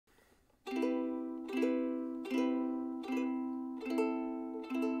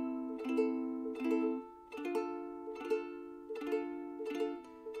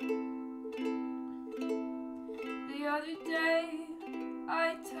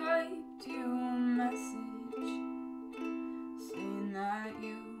typed you a message saying that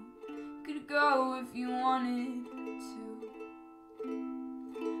you could go if you wanted to.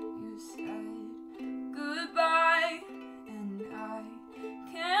 You said goodbye, and I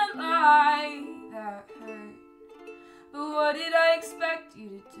can't lie, that hurt. But what did I expect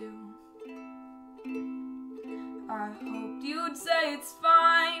you to do? I hoped you'd say it's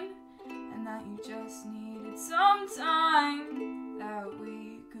fine, and that you just needed some time, that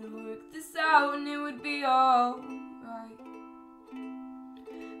we could work this out and it would be alright.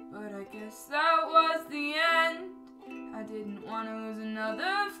 But I guess that was the end. I didn't want to lose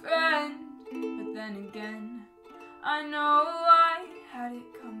another friend, but then again, I know I had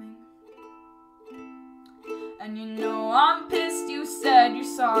it coming. And you know I'm pissed you said you're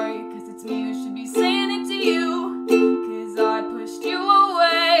sorry, 'cause it's me who should be saying it to you, 'cause I pushed you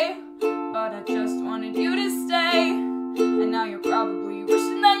away, but I just wanted you to stay. And now you're probably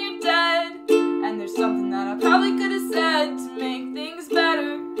wishing that you're dead, and there's something that I probably could have said to make things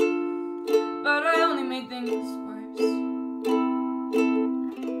better, but I only made things worse.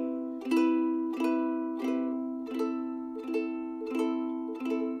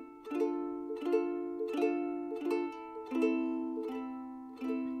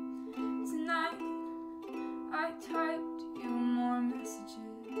 Tonight I typed you more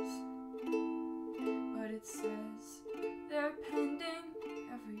messages, but it says they're pending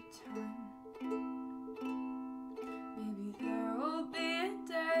every time. Maybe there will be a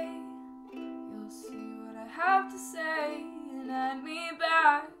day you'll see what I have to say and add me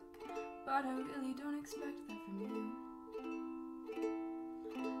back, but I really don't expect that from you.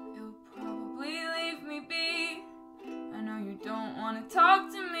 You'll probably leave me be. I know you don't want to talk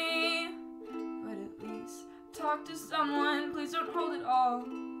to me, but at least talk to someone. Please don't hold it all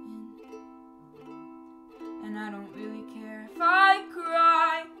in. And I don't really care if I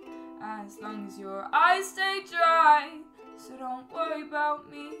cry, as long as your eyes stay dry. So don't worry about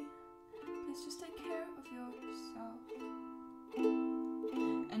me, please just take care of yourself.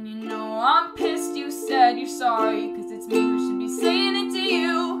 And you know I'm pissed you said you're sorry, 'cause it's me who should be saying it to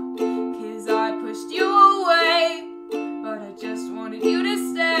you, 'cause I pushed you away, but I just wanted you to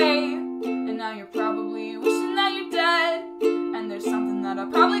stay. And now you're probably wishing that you're dead, and there's something that I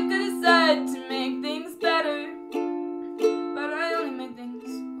probably could have said to make things better, but I only made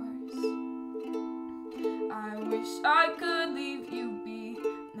things worse. I wish I could leave you be,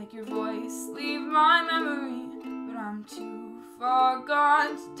 make your voice leave my memory, but I'm too far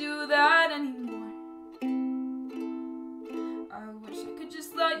gone to do that anymore. I wish I could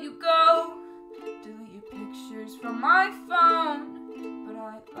just let you go, delete your pictures from my phone, but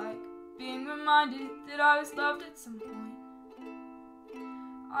I like being reminded that I was loved at some point.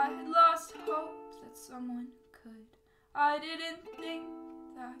 I had lost hope that someone could. I didn't think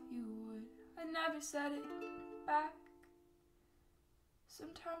that you would. I never said it back.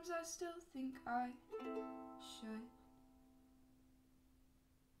 Sometimes I still think I should.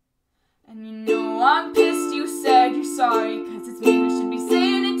 And you know I'm pissed you said you're sorry, 'cause it's me who should be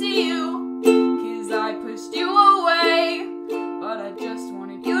saying it to you, 'cause I pushed you away, but I just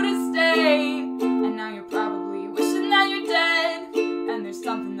wanted you to stay. And now you're probably wishing that you're dead, and there's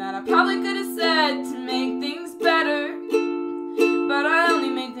something that I probably could have said to make things better, but I only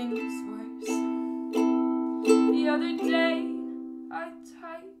made things worse. The other day I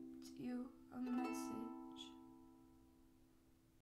typed you a message